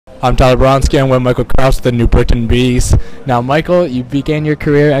I'm Tyler Bronski. I'm with Michael Crouse with the New Britain Bees. Now, Michael, you began your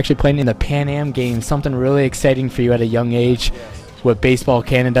career actually playing in the Pan Am Games, something really exciting for you at a young age. With Baseball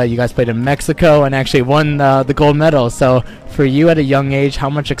Canada, you guys played in Mexico and actually won the gold medal. So for you at a young age, how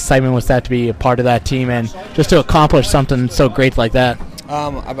much excitement was that to be a part of that team and just to accomplish something so great like that?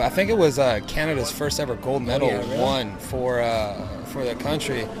 I think it was Canada's first ever gold medal won for the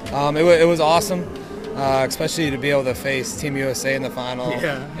country. It was awesome. Especially to be able to face Team USA in the final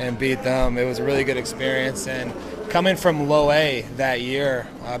and beat them. It was a really good experience. And coming from low A that year,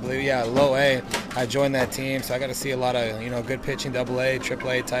 I believe, low A, I joined that team. So I got to see a lot of, good pitching, double A, triple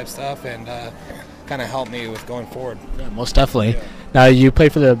A type stuff, and kind of helped me with going forward. Yeah, most definitely. Yeah. Now, you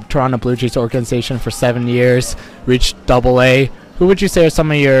played for the Toronto Blue Jays organization for 7 years, reached double A. Who would you say are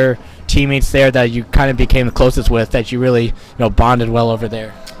some of your teammates there that you kind of became the closest with, that you really, bonded well over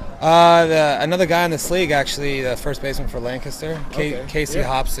there? Another guy in this league, actually, the first baseman for Lancaster, Casey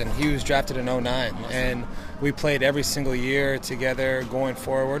Hobson. He was drafted in '09, and we played every single year together going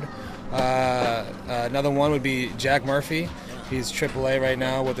forward. Another one would be Jack Murphy. He's AAA right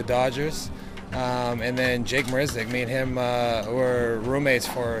now with the Dodgers. And then Jake Marisnik, me and him were roommates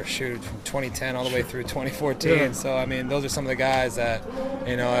for from 2010 all the way through 2014. Yeah. So, those are some of the guys that,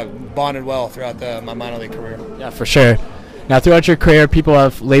 have bonded well throughout my minor league career. Yeah, for sure. Now, throughout your career, people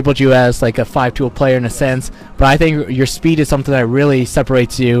have labeled you as like a 5-tool player in a sense, but I think your speed is something that really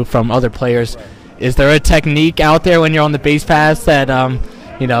separates you from other players. Right. Is there a technique out there when you're on the base paths that,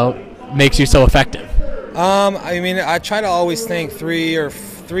 makes you so effective? I try to always think 3,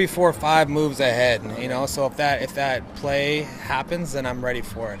 4, 5 moves ahead, so if that play happens, then I'm ready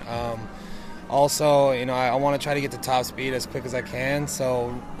for it. Also, I want to try to get to top speed as quick as I can,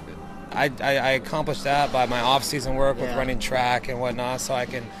 so I accomplished that by my off-season work with running track and whatnot, so I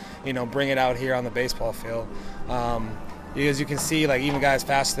can, bring it out here on the baseball field. As you can see, like even guys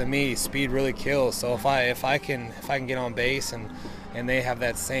faster than me, speed really kills. So if I can get on base and they have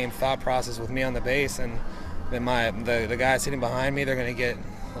that same thought process with me on the base, and then the guys sitting behind me, they're going to get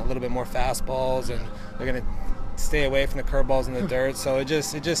a little bit more fastballs, and they're going to stay away from the curveballs in the dirt. So it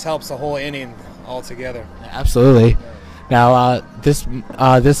just helps the whole inning altogether. Absolutely. Now this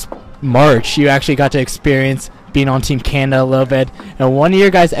March, you actually got to experience being on Team Canada a little bit. And one of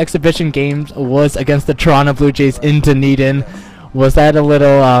your guys' exhibition games was against the Toronto Blue Jays in Dunedin. Was that a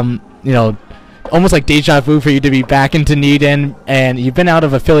little, almost like deja vu for you to be back in Dunedin? And you've been out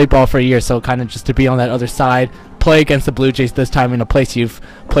of affiliate ball for a year, so kind of just to be on that other side, play against the Blue Jays this time in a place you've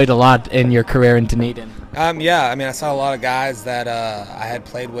played a lot in your career in Dunedin. I saw a lot of guys that I had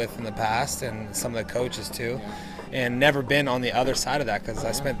played with in the past, and some of the coaches too. And never been on the other side of that because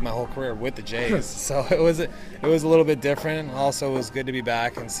I spent my whole career with the Jays. So it was a little bit different. Also, it was good to be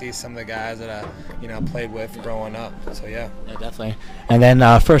back and see some of the guys that I played with growing up. So yeah, definitely. And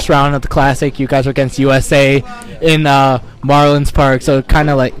then first round of the Classic, you guys were against USA in Marlins Park. So kind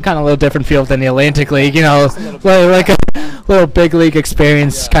of a little different feel than the Atlantic League. Like a little big league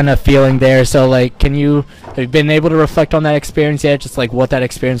experience kind of feeling there. So have you been able to reflect on that experience yet? Just like what that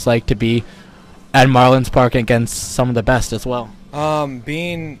experience like to be at Marlins Park against some of the best as well.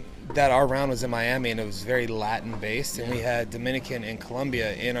 Being that our round was in Miami and it was very Latin-based, and we had Dominican and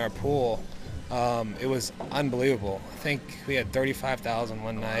Colombia in our pool, it was unbelievable. I think we had 35,000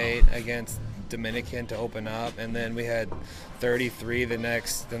 one night against Dominican to open up, and then we had 33 the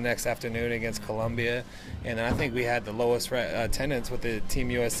next afternoon against Colombia, and then I think we had the lowest attendance with the Team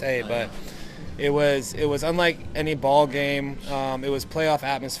USA, but it was unlike any ball game. It was playoff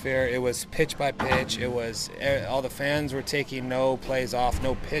atmosphere. It was pitch by pitch. It was all the fans were taking no plays off,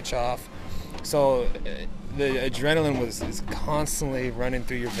 no pitch off. So the adrenaline is constantly running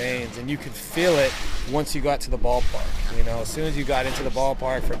through your veins, and you could feel it once you got to the ballpark. As soon as you got into the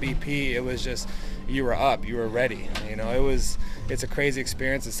ballpark for BP, it was just you were up, you were ready. It's a crazy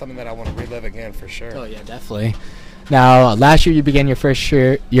experience. It's something that I want to relive again for sure. Oh yeah, definitely. Now, last year you began your first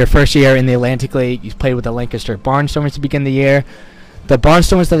year in the Atlantic League. You played with the Lancaster Barnstormers to begin the year. The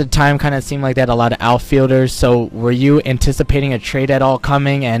Barnstormers at the time kind of seemed like they had a lot of outfielders. So were you anticipating a trade at all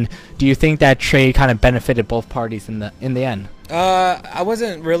coming? And do you think that trade kind of benefited both parties in the end? I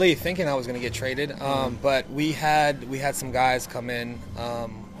wasn't really thinking I was going to get traded, but we had some guys come in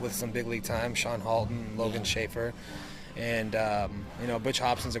with some big league time. Sean Halton, Logan Schaefer, and Butch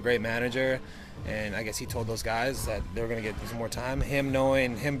Hobson's a great manager. And I guess he told those guys that they were going to get some more time.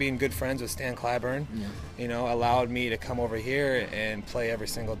 Him being good friends with Stan Clyburn, allowed me to come over here and play every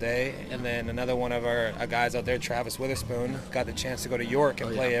single day. And then another one of our guys out there, Travis Witherspoon, got the chance to go to York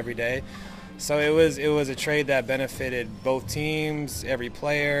and play every day. So it was a trade that benefited both teams, every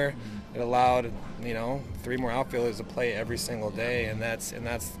player. it allowed, 3 more outfielders to play every single day, and that's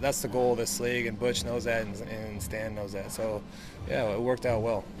the goal of this league. And Butch knows that, and Stan knows that. So, yeah, it worked out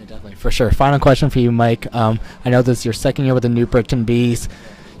well. Yeah, definitely, for sure. Final question for you, Mike. I know this is your second year with the New Brickton Bees.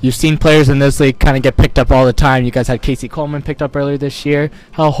 You've seen players in this league kind of get picked up all the time. You guys had Casey Coleman picked up earlier this year.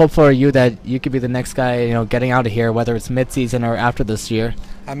 How hopeful are you that you could be the next guy, getting out of here, whether it's midseason or after this year?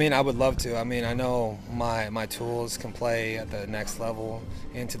 I mean, I would love to. I mean, I know my tools can play at the next level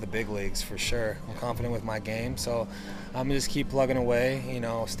into the big leagues for sure. I'm confident with my game, so I'm gonna just keep plugging away.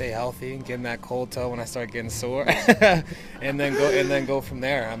 Stay healthy, give him that cold toe when I start getting sore, and then go from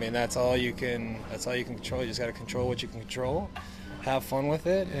there. I mean, that's all you can control. You just got to control what you can control, have fun with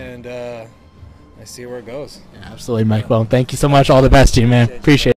it, and I see where it goes. Yeah, absolutely, Mike. Well, thank you so much. All the best to you, man. Appreciate it.